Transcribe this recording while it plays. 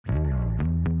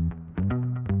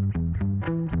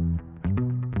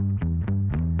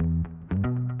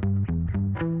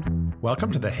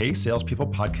Welcome to the Hey Salespeople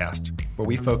podcast, where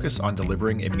we focus on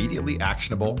delivering immediately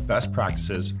actionable best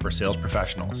practices for sales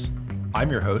professionals. I'm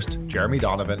your host, Jeremy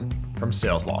Donovan from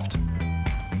SalesLoft.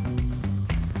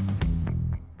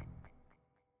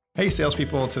 Hey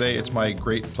salespeople, today it's my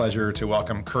great pleasure to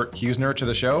welcome Kurt Huesner to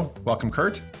the show. Welcome,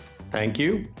 Kurt. Thank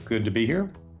you. Good to be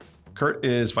here. Kurt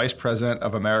is Vice President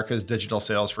of America's Digital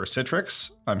Sales for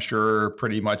Citrix. I'm sure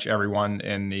pretty much everyone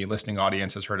in the listening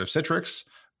audience has heard of Citrix,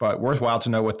 but worthwhile to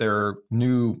know what their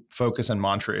new focus and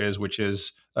mantra is, which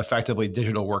is effectively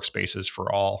digital workspaces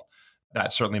for all.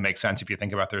 That certainly makes sense if you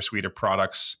think about their suite of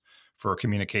products for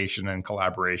communication and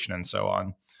collaboration and so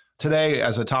on. Today,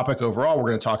 as a topic overall, we're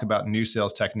going to talk about new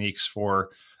sales techniques for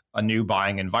a new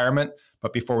buying environment.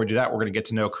 But before we do that, we're going to get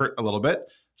to know Kurt a little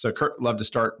bit. So Kurt, I'd love to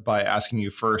start by asking you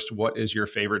first, what is your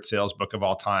favorite sales book of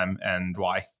all time and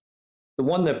why? The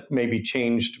one that maybe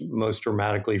changed most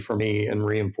dramatically for me and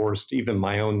reinforced even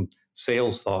my own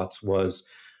sales thoughts was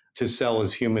To Sell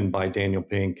is Human by Daniel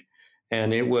Pink.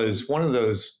 And it was one of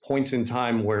those points in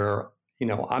time where,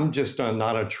 I'm just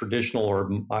not a traditional, or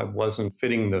I wasn't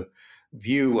fitting the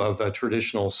view of a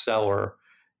traditional seller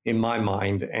in my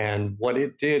mind. And what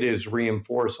it did is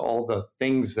reinforce all the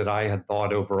things that I had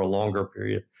thought over a longer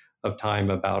period of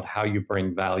time about how you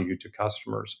bring value to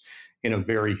customers in a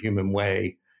very human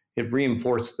way. It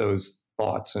reinforced those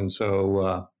thoughts. And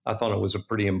so I thought it was a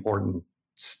pretty important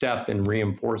step in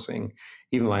reinforcing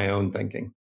even my own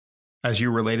thinking. As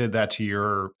you related that to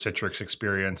your Citrix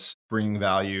experience, bringing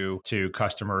value to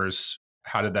customers,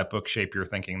 how did that book shape your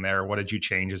thinking there? What did you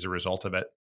change as a result of it?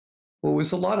 Well, it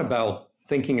was a lot about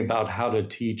thinking about how to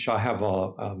teach. I have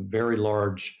a very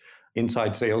large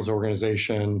inside sales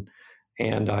organization,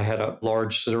 and I had a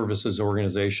large services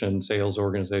organization, sales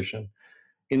organization.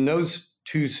 In those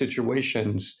two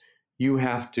situations, you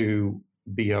have to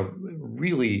be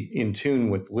really in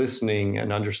tune with listening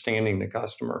and understanding the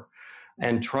customer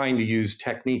and trying to use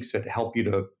techniques that help you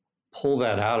to pull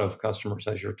that out of customers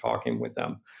as you're talking with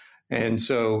them. And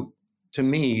so to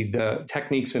me, the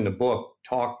techniques in the book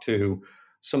talk to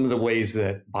some of the ways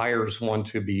that buyers want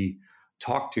to be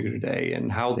talked to today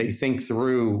and how they think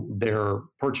through their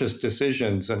purchase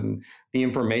decisions and the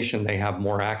information they have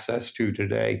more access to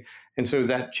today. And so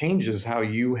that changes how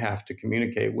you have to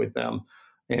communicate with them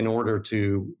in order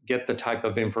to get the type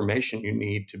of information you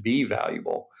need to be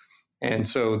valuable. And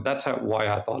so that's why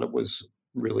I thought it was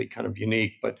really kind of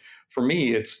unique. But for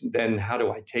me, it's then how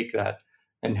do I take that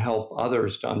and help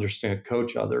others to understand,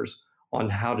 coach others on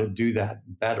how to do that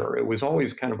better. It was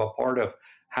always kind of a part of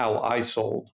how I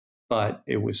sold, but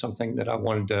it was something that I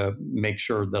wanted to make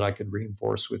sure that I could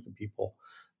reinforce with the people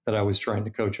that I was trying to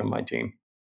coach on my team.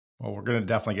 Well, we're going to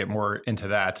definitely get more into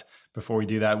that. Before we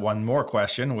do that, one more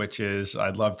question, which is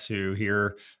I'd love to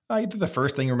hear either the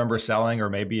first thing you remember selling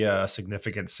or maybe a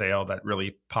significant sale that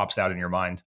really pops out in your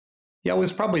mind. Yeah, it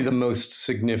was probably the most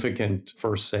significant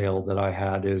first sale that I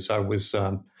had is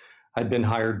I'd been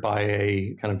hired by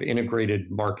a kind of integrated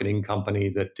marketing company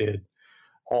that did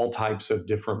all types of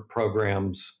different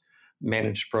programs,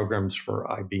 managed programs for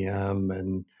IBM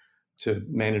and to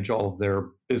manage all of their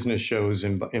business shows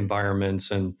and environments.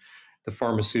 And the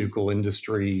pharmaceutical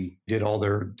industry did all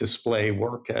their display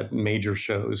work at major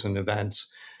shows and events.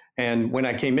 And when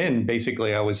I came in,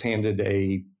 basically I was handed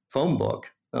a phone book,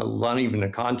 not even a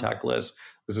contact list.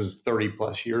 This is 30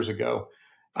 plus years ago.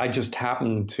 I just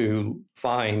happened to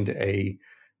find a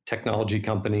technology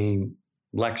company,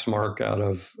 Lexmark, out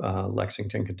of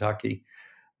Lexington, Kentucky,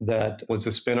 that was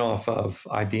a spinoff of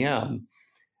IBM.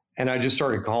 And I just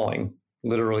started calling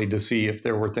literally to see if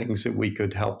there were things that we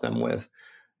could help them with,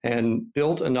 and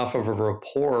built enough of a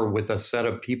rapport with a set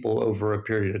of people over a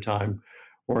period of time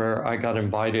where I got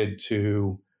invited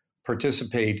to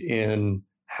participate in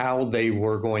how they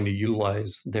were going to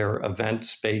utilize their event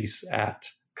space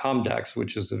at Comdex,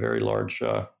 which is a very large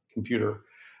computer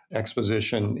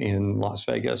exposition in Las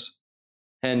Vegas.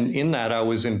 And in that, I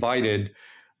was invited,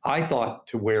 I thought,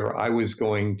 to where I was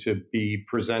going to be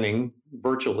presenting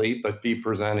virtually, but be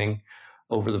presenting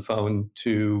over the phone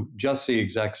to just the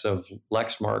execs of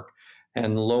Lexmark.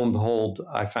 And lo and behold,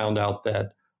 I found out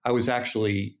that I was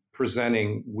actually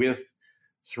presenting with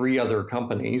 3 other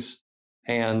companies.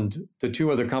 And the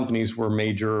 2 other companies were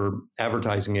major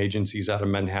advertising agencies out of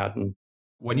Manhattan.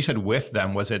 When you said with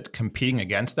them, was it competing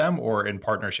against them or in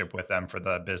partnership with them for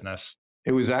the business?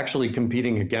 It was actually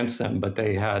competing against them, but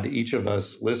they had each of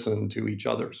us listen to each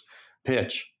other's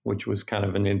pitch, which was kind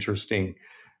of an interesting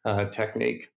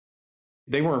technique.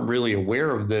 They weren't really aware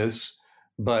of this,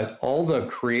 but all the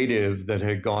creative that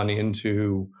had gone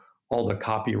into all the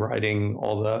copywriting,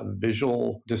 all the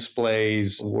visual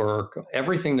displays work,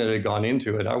 everything that had gone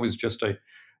into it, I was just a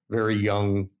very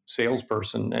young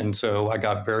salesperson. And so I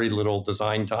got very little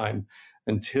design time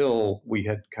until we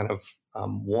had kind of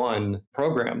won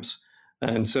programs.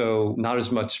 And so not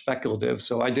as much speculative.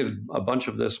 So I did a bunch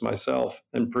of this myself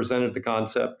and presented the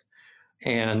concept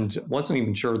and wasn't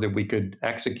even sure that we could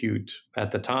execute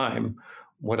at the time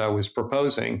what I was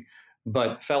proposing,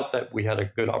 but felt that we had a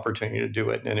good opportunity to do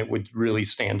it and it would really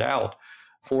stand out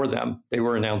for them. They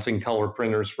were announcing color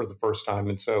printers for the first time.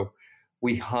 And so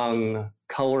we hung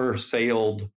color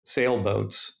sailed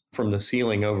sailboats from the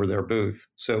ceiling over their booth.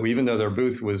 So even though their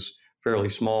booth was fairly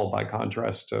small by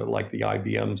contrast to like the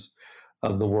IBMs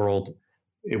of the world,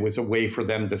 it was a way for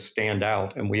them to stand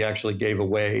out. And we actually gave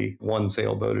away one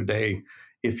sailboat a day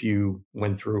if you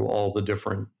went through all the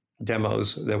different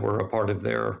demos that were a part of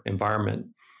their environment.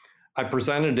 I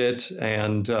presented it,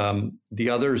 and the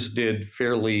others did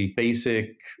fairly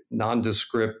basic,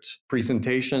 nondescript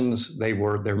presentations.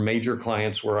 Their major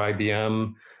clients were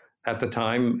IBM at the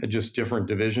time, just different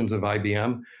divisions of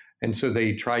IBM. And so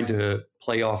they tried to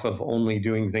play off of only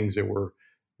doing things that were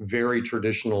very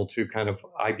traditional to kind of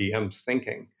IBM's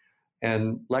thinking.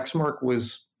 And Lexmark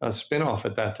was a spinoff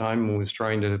at that time and was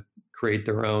trying to create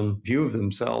their own view of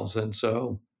themselves. And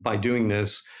so by doing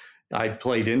this, I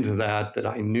played into that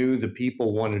I knew the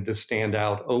people wanted to stand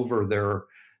out over their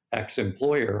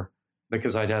ex-employer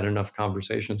because I'd had enough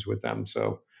conversations with them.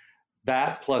 So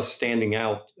that plus standing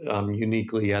out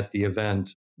uniquely at the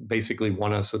event basically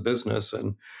won us a business,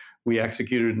 and we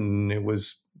executed, and it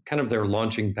was kind of their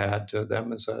launching pad to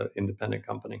them as an independent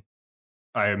company.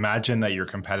 I imagine that your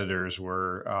competitors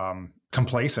were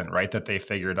complacent, right? That they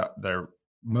figured out they're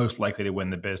most likely to win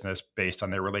the business based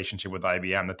on their relationship with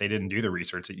IBM, that they didn't do the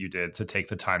research that you did to take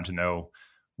the time to know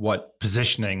what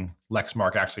positioning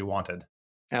Lexmark actually wanted.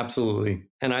 Absolutely.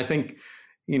 And I think,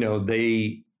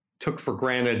 they took for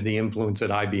granted the influence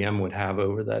that IBM would have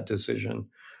over that decision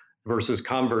versus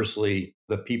conversely,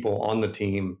 the people on the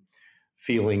team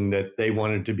feeling that they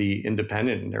wanted to be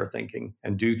independent in their thinking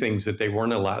and do things that they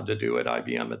weren't allowed to do at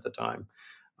IBM at the time.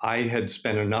 I had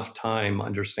spent enough time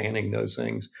understanding those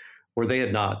things where they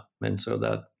had not. And so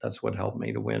that's what helped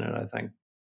me to win it, I think.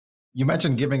 You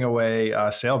mentioned giving away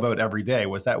a sailboat every day.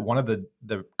 Was that one of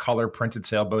the color printed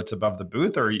sailboats above the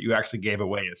booth, or you actually gave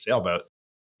away a sailboat?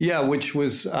 Yeah, which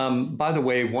was, by the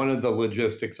way, one of the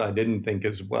logistics I didn't think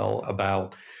as well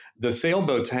about. The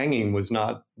sailboats hanging was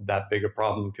not that big a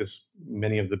problem because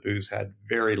many of the booths had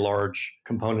very large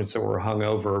components that were hung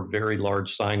over, very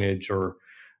large signage or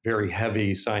very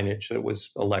heavy signage that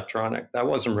was electronic. That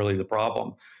wasn't really the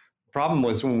problem. The problem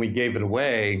was when we gave it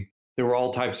away, there were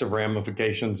all types of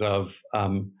ramifications of,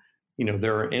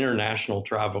 there are international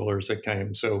travelers that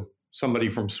came. So somebody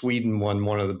from Sweden won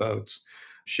one of the boats.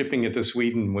 Shipping it to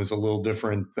Sweden was a little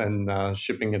different than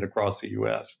shipping it across the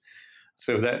US.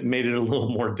 So that made it a little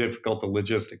more difficult, the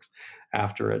logistics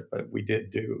after it, but we did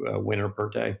do a winner per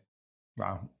day.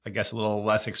 Wow, I guess a little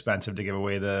less expensive to give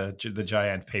away the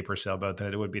giant paper sailboat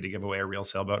than it would be to give away a real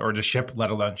sailboat or to ship, let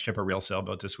alone ship a real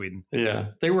sailboat to Sweden. Yeah,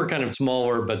 they were kind of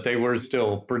smaller, but they were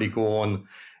still pretty cool, and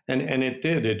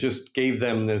it just gave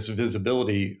them this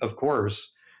visibility. Of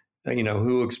course,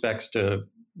 who expects to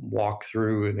walk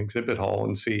through an exhibit hall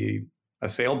and see a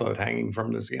sailboat hanging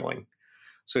from the ceiling?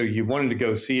 So you wanted to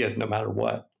go see it no matter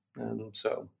what, and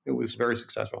so it was very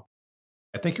successful.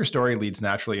 I think your story leads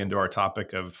naturally into our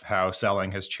topic of how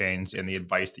selling has changed and the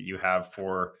advice that you have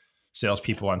for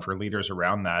salespeople and for leaders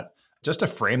around that. Just to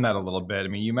frame that a little bit, I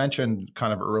mean, you mentioned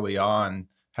kind of early on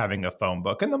having a phone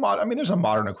book, and there's a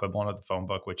modern equivalent of the phone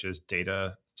book, which is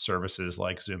data services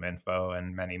like ZoomInfo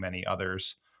and many, many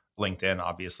others, LinkedIn,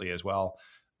 obviously, as well.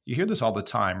 You hear this all the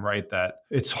time, right? That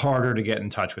it's harder to get in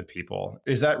touch with people.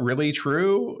 Is that really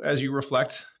true as you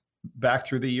reflect back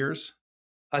through the years?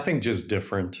 I think just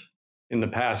different. In the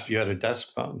past, you had a desk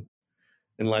phone.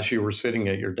 Unless you were sitting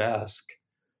at your desk,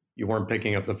 you weren't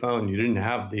picking up the phone. You didn't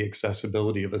have the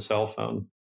accessibility of a cell phone.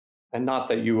 And not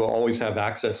that you will always have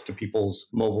access to people's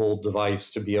mobile device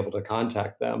to be able to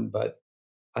contact them, but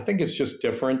I think it's just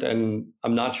different. And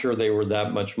I'm not sure they were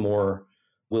that much more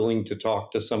willing to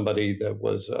talk to somebody that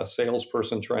was a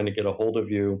salesperson trying to get a hold of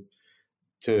you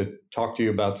to talk to you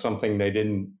about something they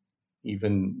didn't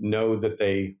even know that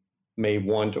they may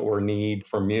want or need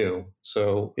from you.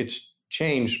 So it's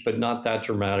changed, but not that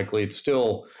dramatically.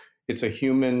 It's a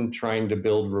human trying to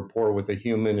build rapport with a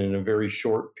human in a very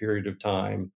short period of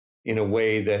time in a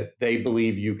way that they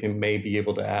believe you can may be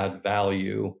able to add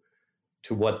value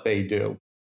to what they do.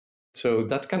 So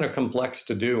that's kind of complex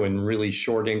to do in really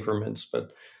short increments.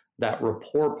 But that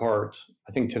rapport part,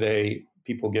 I think today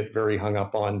people get very hung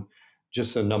up on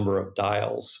just the number of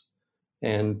dials.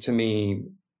 And to me,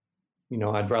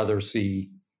 I'd rather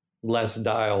see less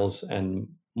dials and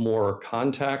more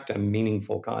contact and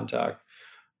meaningful contact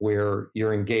where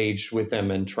you're engaged with them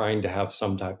and trying to have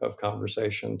some type of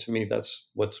conversation. To me, that's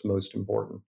what's most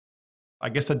important. I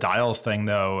guess the dials thing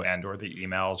though, and or the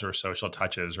emails or social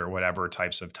touches or whatever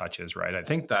types of touches, right? I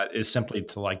think that is simply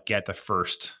to like get the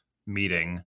first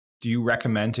meeting. Do you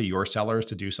recommend to your sellers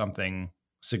to do something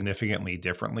significantly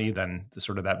differently than the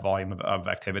sort of that volume of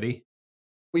activity?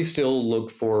 We still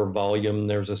look for volume.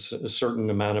 There's a certain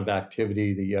amount of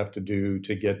activity that you have to do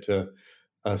to get to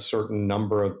a certain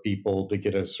number of people to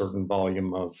get a certain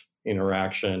volume of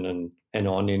interaction and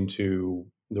on into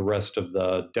the rest of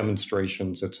the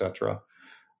demonstrations, et cetera.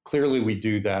 Clearly, we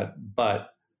do that, but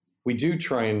we do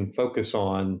try and focus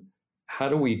on how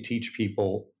do we teach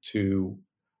people to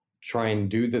try and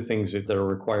do the things that are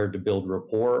required to build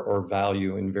rapport or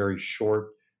value in very short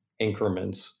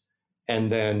increments,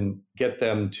 and then get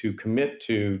them to commit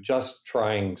to just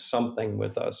trying something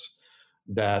with us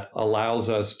that allows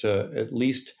us to at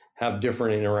least have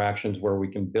different interactions where we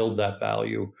can build that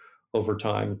value over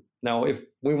time. Now, if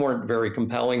we weren't very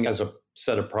compelling as a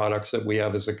set of products that we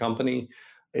have as a company,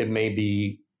 it may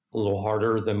be a little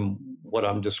harder than what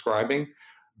I'm describing,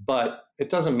 but it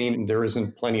doesn't mean there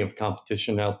isn't plenty of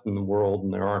competition out in the world,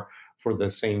 and there are for the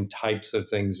same types of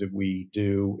things that we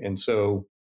do. And so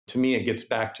to me, it gets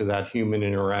back to that human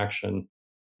interaction.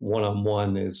 One on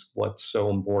one is what's so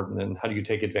important, and how do you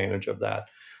take advantage of that?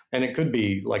 And it could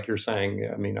be, like you're saying,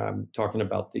 I mean, I'm talking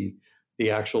about the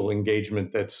actual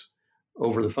engagement that's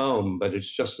over the phone, but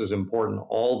it's just as important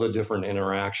all the different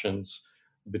interactions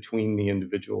between the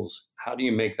individuals. How do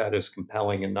you make that as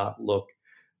compelling and not look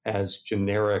as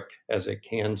generic as it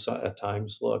can at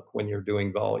times look when you're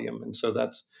doing volume? And so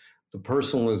that's the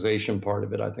personalization part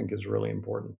of it, I think, is really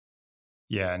important.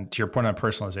 Yeah. And to your point on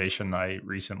personalization, I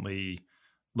recently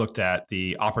looked at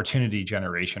the opportunity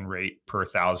generation rate per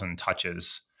thousand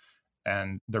touches.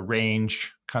 And the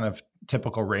range, kind of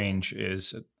typical range,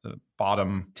 is the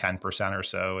bottom 10% or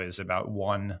so is about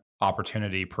one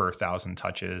opportunity per thousand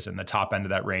touches. And the top end of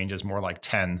that range is more like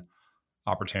 10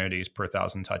 opportunities per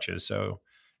thousand touches. So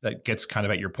that gets kind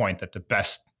of at your point that the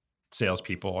best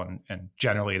salespeople, and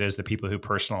generally it is the people who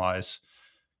personalize,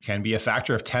 can be a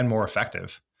factor of 10 more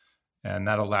effective. And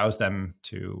that allows them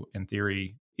to, in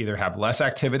theory, either have less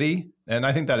activity. And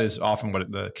I think that is often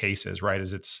what the case is, right?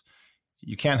 Is it's,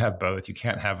 you can't have both. You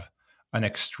can't have an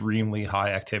extremely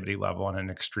high activity level and an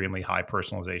extremely high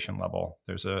personalization level.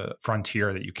 There's a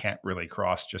frontier that you can't really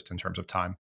cross just in terms of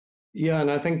time. Yeah, and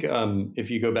I think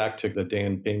if you go back to the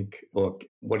Dan Pink book,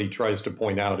 what he tries to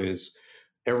point out is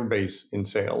everybody's in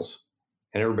sales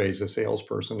and everybody's a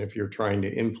salesperson. If you're trying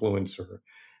to influence or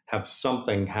have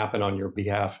something happen on your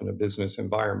behalf in a business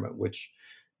environment, which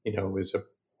is a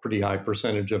pretty high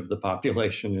percentage of the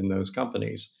population in those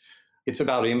companies, it's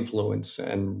about influence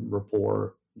and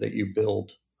rapport that you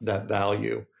build that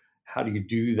value. How do you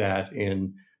do that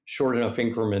in short enough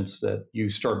increments that you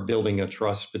start building a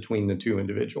trust between the two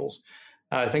individuals?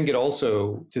 I think it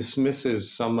also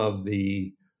dismisses some of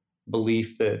the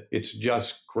belief that it's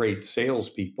just great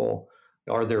salespeople.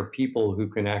 Are there people who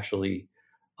can actually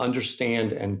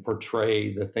understand and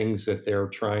portray the things that they're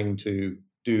trying to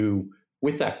do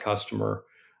with that customer?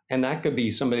 And that could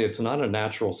be somebody that's not a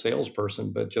natural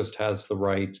salesperson, but just has the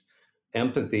right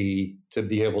empathy to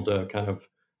be able to kind of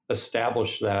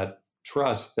establish that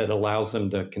trust that allows them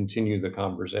to continue the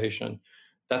conversation.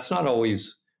 That's not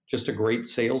always just a great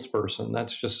salesperson.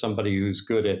 That's just somebody who's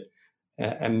good at,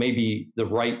 and maybe the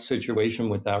right situation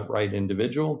with that right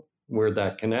individual where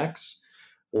that connects,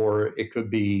 or it could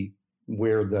be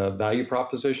where the value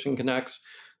proposition connects.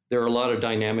 There are a lot of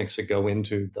dynamics that go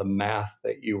into the math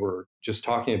that you were just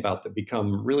talking about that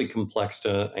become really complex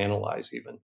to analyze,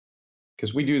 even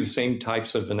because we do the same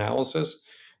types of analysis,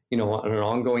 on an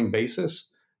ongoing basis.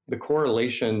 The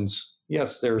correlations,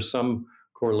 yes, there's some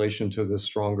correlation to the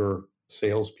stronger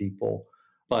salespeople,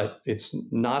 but it's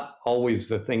not always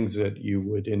the things that you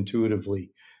would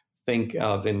intuitively think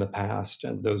of in the past.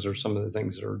 And those are some of the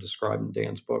things that are described in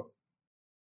Dan's book.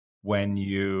 When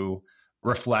you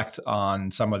reflect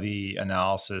on some of the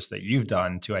analysis that you've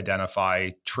done to identify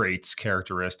traits,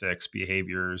 characteristics,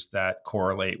 behaviors that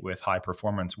correlate with high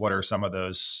performance, what are some of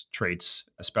those traits,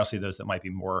 especially those that might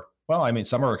be more, well, I mean,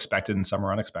 some are expected and some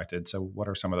are unexpected. So what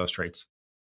are some of those traits?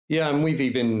 Yeah, and we've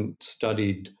even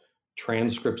studied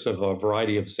transcripts of a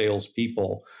variety of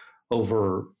salespeople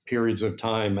over periods of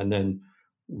time, and then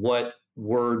what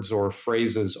words or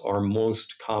phrases are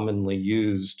most commonly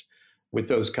used with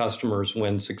those customers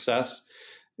when success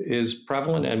is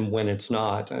prevalent and when it's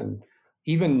not. And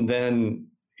even then,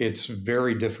 it's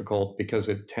very difficult because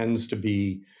it tends to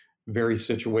be very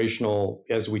situational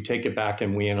as we take it back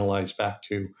and we analyze back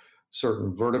to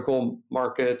certain vertical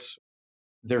markets.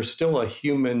 There's still a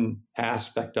human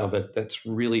aspect of it that's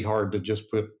really hard to just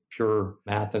put pure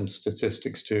math and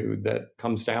statistics to, that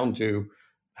comes down to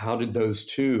how did those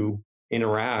two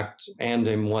interact and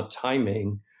in what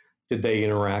timing did they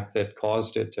interact that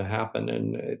caused it to happen.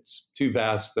 And it's too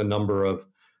vast the number of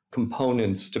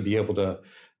components to be able to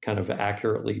kind of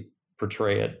accurately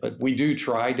portray it. But we do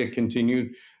try to continue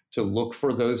to look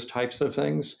for those types of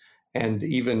things. And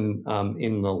even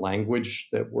in the language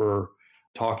that we're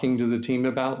talking to the team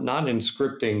about, not in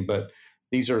scripting, but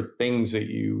these are things that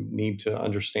you need to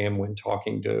understand when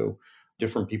talking to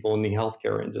different people in the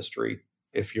healthcare industry.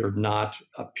 If you're not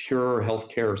a pure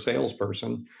healthcare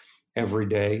salesperson every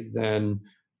day, then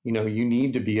you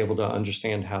need to be able to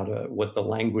understand what the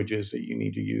language is that you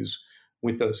need to use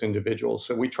with those individuals.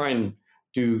 So we try and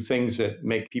do things that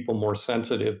make people more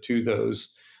sensitive to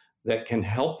those, that can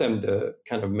help them to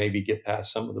kind of maybe get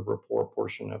past some of the rapport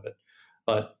portion of it.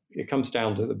 But it comes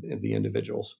down to the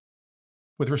individuals.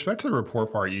 With respect to the rapport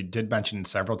part, you did mention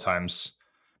several times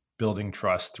building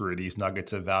trust through these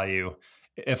nuggets of value.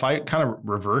 If I kind of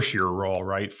reverse your role,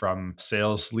 right, from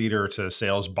sales leader to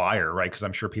sales buyer, right, because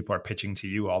I'm sure people are pitching to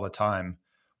you all the time,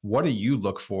 what do you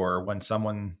look for when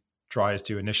someone tries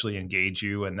to initially engage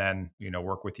you and then,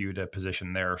 work with you to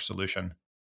position their solution?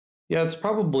 Yeah, it's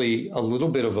probably a little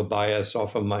bit of a bias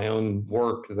off of my own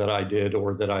work that I did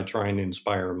or that I try and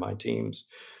inspire my teams.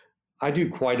 I do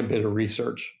quite a bit of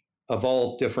research of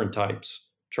all different types,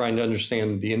 trying to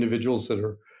understand the individuals that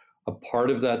are a part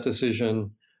of that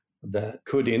decision, that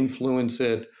could influence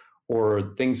it,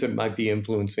 or things that might be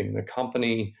influencing the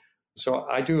company. So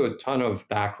I do a ton of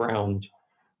background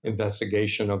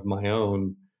investigation of my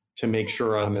own to make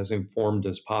sure I'm as informed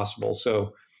as possible.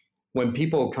 So when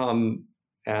people come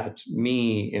at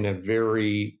me in a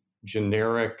very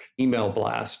generic email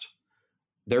blast,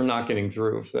 they're not getting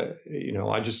through.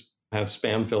 I just have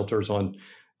spam filters on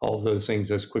all of those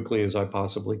things as quickly as I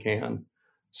possibly can.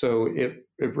 So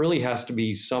it really has to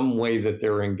be some way that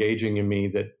they're engaging in me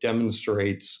that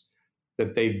demonstrates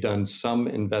that they've done some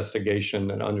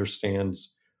investigation and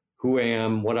understands who I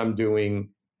am, what I'm doing,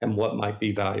 and what might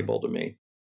be valuable to me.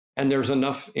 And there's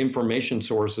enough information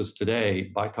sources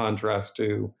today, by contrast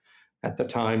to at the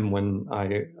time when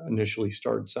I initially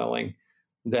started selling,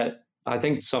 that I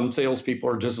think some salespeople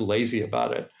are just lazy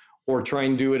about it or try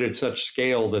and do it at such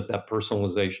scale that that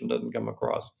personalization doesn't come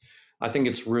across. I think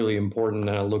it's really important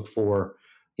that I look for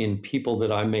in people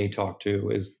that I may talk to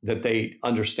is that they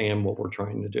understand what we're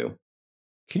trying to do.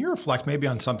 Can you reflect maybe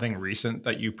on something recent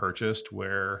that you purchased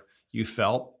where you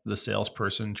felt the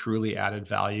salesperson truly added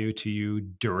value to you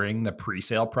during the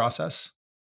pre-sale process?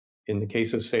 In the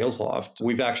case of SalesLoft,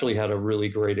 we've actually had a really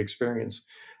great experience.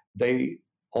 They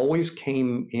always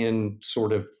came in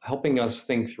sort of helping us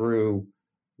think through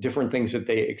different things that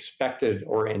they expected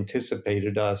or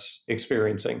anticipated us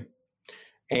experiencing,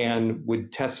 and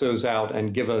would test those out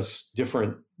and give us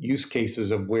different use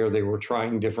cases of where they were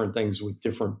trying different things with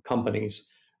different companies.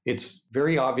 It's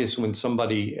very obvious when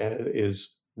somebody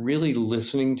is really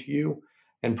listening to you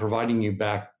and providing you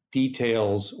back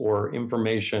details or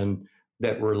information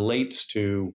that relates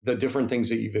to the different things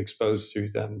that you've exposed to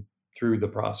them through the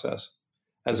process,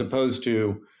 as opposed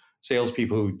to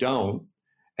salespeople who don't,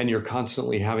 and you're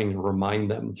constantly having to remind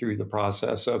them through the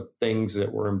process of things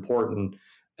that were important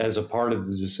as a part of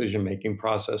the decision making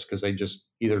process because they just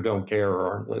either don't care or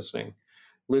aren't listening.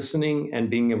 Listening and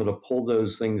being able to pull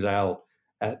those things out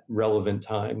at relevant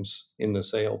times in the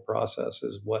sale process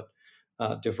is what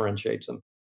differentiates them.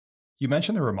 You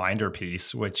mentioned the reminder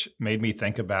piece, which made me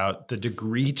think about the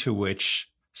degree to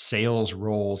which sales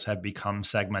roles have become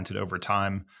segmented over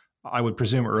time. I would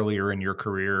presume earlier in your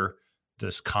career,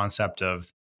 this concept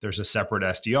of there's a separate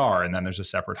SDR and then there's a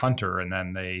separate hunter, and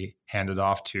then they hand it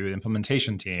off to the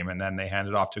implementation team, and then they hand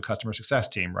it off to customer success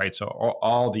team, right? So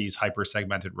all these hyper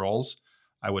segmented roles,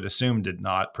 I would assume, did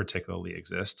not particularly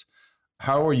exist.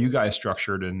 How are you guys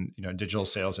structured in digital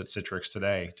sales at Citrix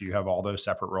today? Do you have all those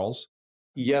separate roles?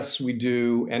 Yes, we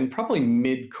do. And probably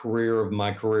mid career of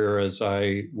my career, as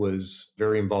I was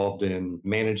very involved in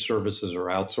managed services or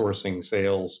outsourcing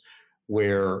sales,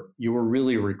 where you were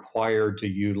really required to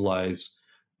utilize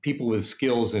people with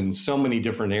skills in so many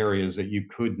different areas that you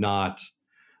could not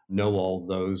know all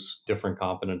those different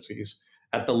competencies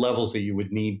at the levels that you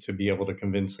would need to be able to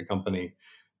convince the company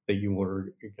that you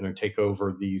were going to take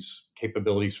over these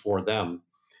capabilities for them.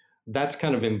 That's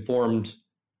kind of informed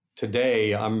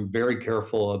today. I'm very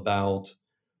careful about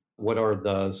what are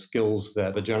the skills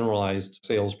that a generalized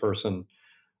salesperson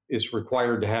is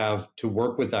required to have to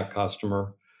work with that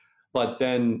customer. But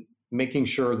then making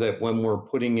sure that when we're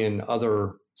putting in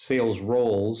other sales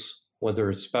roles, whether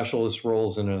it's specialist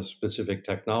roles in a specific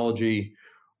technology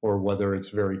or whether it's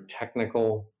very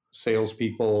technical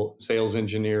salespeople, sales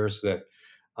engineers that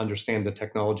understand the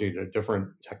technology at a different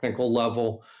technical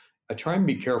level, I try and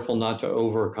be careful not to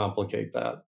overcomplicate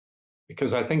that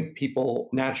because I think people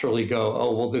naturally go,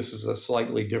 oh, well, this is a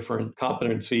slightly different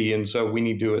competency. And so we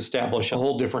need to establish a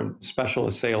whole different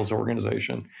specialist sales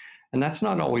organization. And that's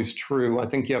not always true. I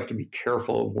think you have to be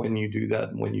careful of when you do that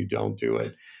and when you don't do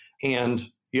it. And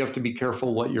you have to be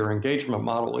careful what your engagement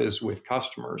model is with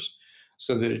customers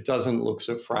so that it doesn't look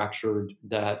so fractured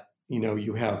that,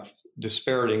 you have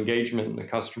disparate engagement and the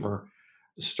customer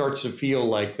starts to feel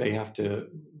like they have to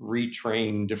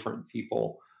retrain different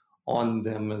people on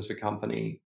them as a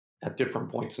company at different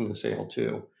points in the sale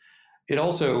too. It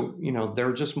also, there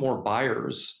are just more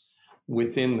buyers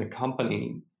within the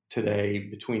company today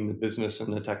between the business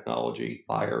and the technology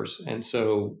buyers. And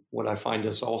so what I find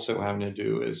us also having to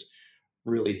do is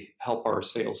really help our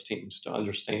sales teams to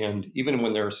understand, even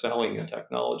when they're selling a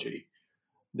technology,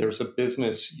 there's a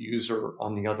business user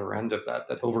on the other end of that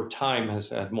over time has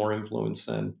had more influence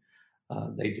than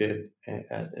they did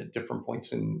at different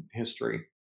points in history.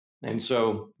 And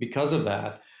so, because of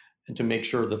that, and to make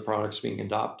sure the product's being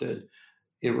adopted,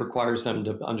 it requires them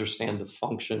to understand the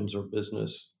functions or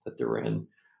business that they're in.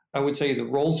 I would say the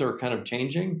roles are kind of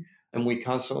changing, and we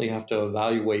constantly have to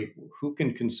evaluate who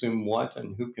can consume what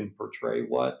and who can portray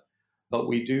what. But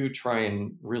we do try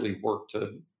and really work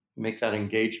to make that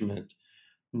engagement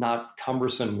not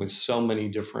cumbersome with so many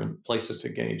different places to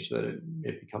engage that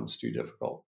it becomes too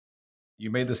difficult. You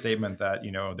made the statement that,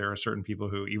 there are certain people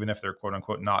who, even if they're quote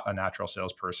unquote not a natural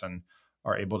salesperson,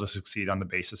 are able to succeed on the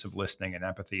basis of listening and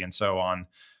empathy and so on.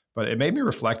 But it made me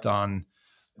reflect on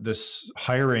this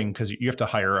hiring, because you have to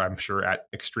hire, I'm sure, at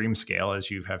extreme scale, as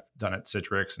you have done at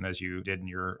Citrix and as you did in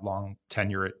your long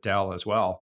tenure at Dell as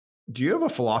well. Do you have a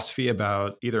philosophy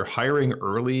about either hiring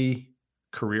early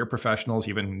career professionals,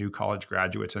 even new college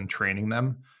graduates, and training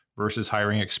them versus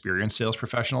hiring experienced sales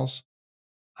professionals?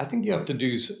 I think you have to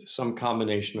do some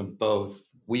combination of both.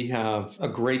 We have a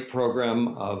great program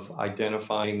of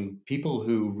identifying people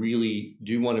who really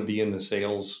do want to be in the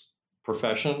sales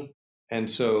profession. And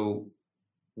so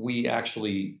we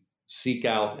actually seek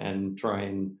out and try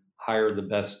and hire the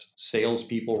best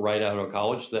salespeople right out of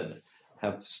college that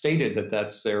have stated that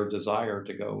that's their desire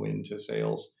to go into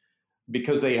sales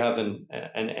because they have an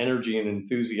energy and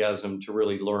enthusiasm to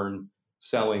really learn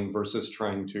selling versus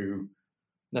trying to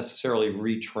necessarily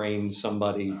retrain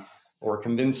somebody or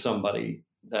convince somebody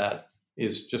that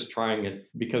is just trying it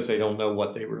because they don't know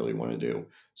what they really want to do.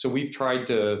 So we've tried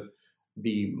to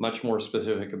be much more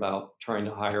specific about trying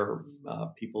to hire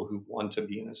people who want to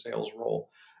be in a sales role.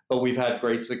 But we've had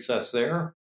great success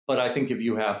there. But I think if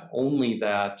you have only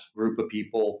that group of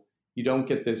people, you don't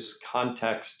get this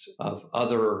context of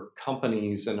other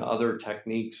companies and other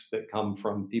techniques that come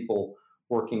from people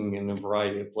working in a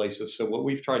variety of places. So what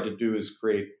we've tried to do is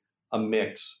create a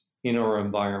mix in our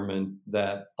environment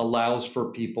that allows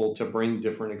for people to bring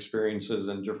different experiences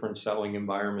and different selling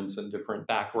environments and different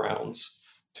backgrounds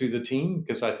to the team,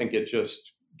 because I think it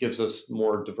just gives us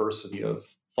more diversity of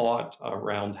thought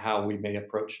around how we may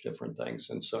approach different things.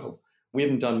 And so we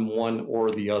haven't done one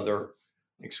or the other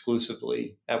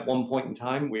exclusively. At one point in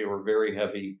time, we were very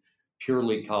heavy,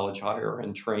 purely college hire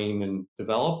and train and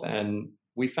develop. And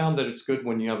we found that it's good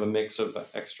when you have a mix of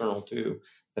external too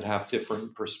that have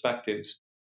different perspectives.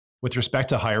 With respect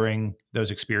to hiring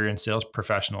those experienced sales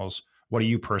professionals, what do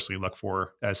you personally look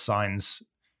for as signs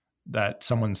that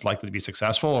someone's likely to be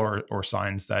successful or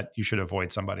signs that you should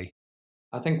avoid somebody?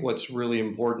 I think what's really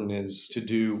important is to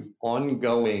do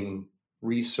ongoing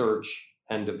research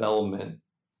and development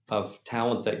of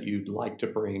talent that you'd like to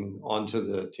bring onto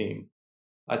the team.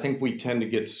 I think we tend to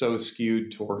get so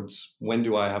skewed towards when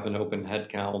do I have an open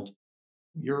headcount?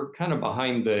 You're kind of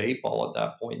behind the eight ball at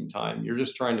that point in time. You're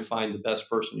just trying to find the best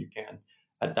person you can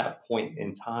at that point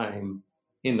in time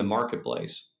in the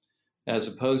marketplace, as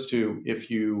opposed to if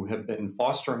you have been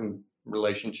fostering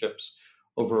relationships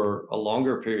over a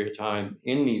longer period of time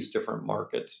in these different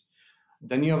markets,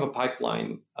 then you have a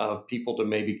pipeline of people to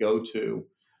maybe go to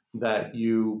that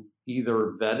you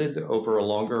either vetted over a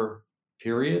longer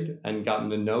period and gotten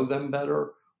to know them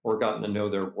better or gotten to know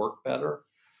their work better,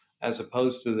 as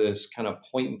opposed to this kind of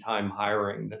point in time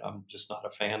hiring that I'm just not a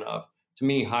fan of. To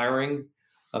me, hiring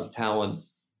of talent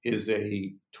is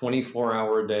a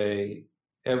 24-hour day,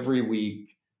 every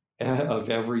week of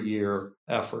every year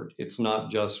effort. It's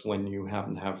not just when you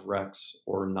happen to have recs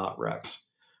or not recs.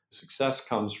 Success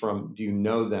comes from, do you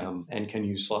know them and can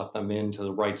you slot them into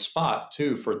the right spot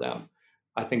too for them?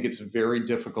 I think it's very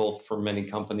difficult for many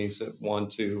companies that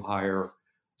want to hire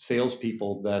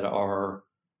salespeople that are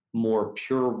more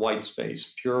pure white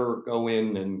space, pure go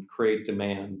in and create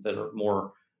demand, that are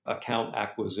more account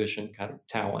acquisition kind of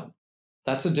talent.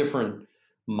 That's a different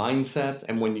mindset.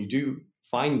 And when you do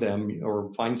find them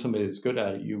or find somebody that's good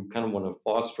at it, you kind of want to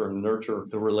foster and nurture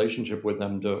the relationship with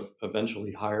them to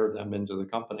eventually hire them into the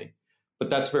company. But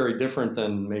that's very different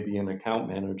than maybe an account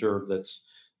manager that's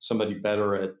somebody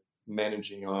better at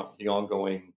managing the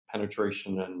ongoing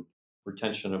penetration and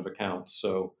retention of accounts.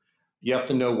 So you have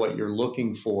to know what you're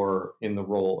looking for in the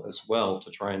role as well to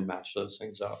try and match those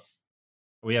things up.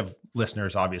 We have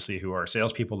listeners, obviously, who are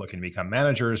salespeople looking to become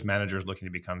managers, managers looking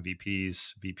to become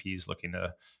VPs, VPs looking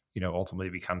to, ultimately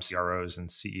become CROs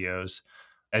and CEOs.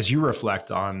 As you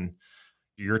reflect on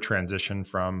your transition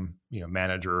from,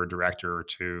 manager or director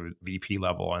to VP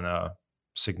level in a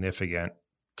significant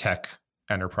tech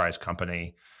enterprise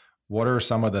company, what are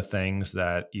some of the things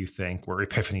that you think were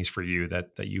epiphanies for you that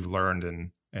you've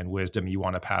learned and wisdom you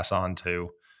want to pass on to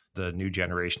the new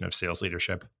generation of sales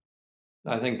leadership?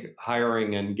 I think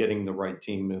hiring and getting the right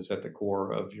team is at the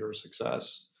core of your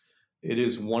success. It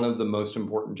is one of the most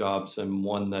important jobs and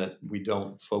one that we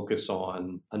don't focus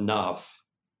on enough.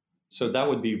 So that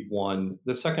would be one.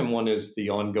 The second one is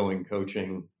the ongoing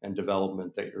coaching and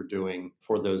development that you're doing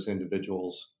for those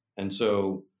individuals. And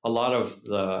so a lot of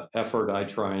the effort I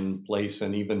try and place,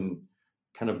 and even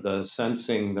kind of the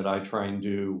sensing that I try and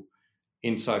do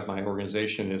inside my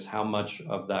organization, is how much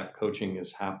of that coaching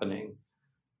is happening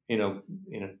in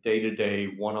a day-to-day,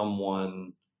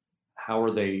 one-on-one. How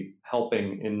are they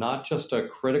helping in not just a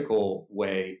critical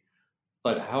way,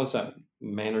 but how's that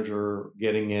manager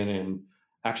getting in and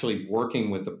actually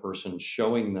working with the person,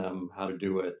 showing them how to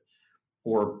do it,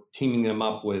 or teaming them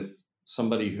up with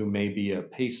somebody who may be a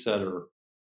pace setter.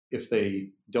 If they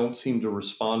don't seem to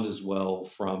respond as well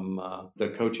from the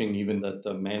coaching, even that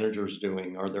the manager's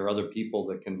doing, are there other people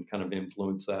that can kind of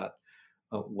influence that,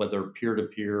 whether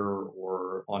peer-to-peer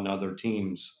or on other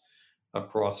teams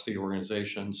across the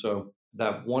organization? So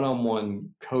that one-on-one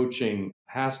coaching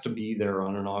has to be there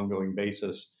on an ongoing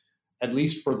basis, at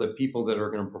least for the people that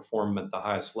are going to perform at the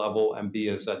highest level and be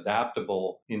as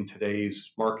adaptable in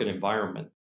today's market environment.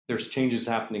 There's changes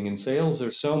happening in sales.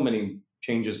 There's so many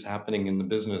changes happening in the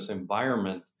business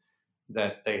environment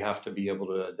that they have to be able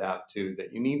to adapt to,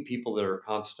 that you need people that are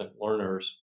constant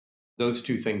learners. Those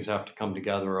two things have to come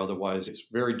together. Otherwise, it's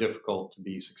very difficult to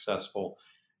be successful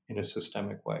in a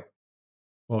systemic way.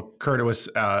 Well, Kurt, it was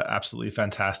absolutely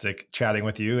fantastic chatting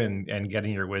with you and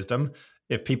getting your wisdom.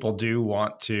 If people do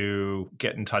want to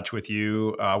get in touch with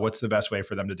you, what's the best way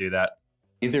for them to do that?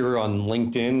 Either on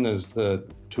LinkedIn as the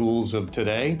tools of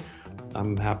today.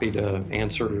 I'm happy to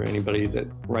answer anybody that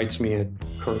writes me at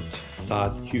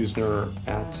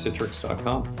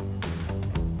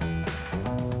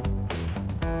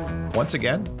kurt.huesner@citrix.com. Once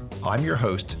again, I'm your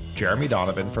host, Jeremy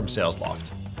Donovan from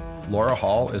SalesLoft. Laura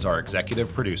Hall is our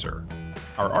executive producer.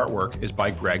 Our artwork is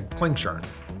by Greg Klingshirn.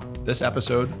 This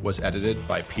episode was edited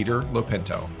by Peter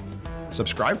Lopinto.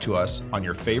 Subscribe to us on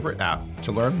your favorite app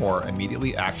to learn more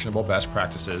immediately actionable best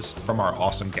practices from our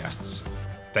awesome guests.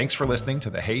 Thanks for listening to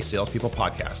the Hey Salespeople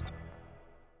podcast.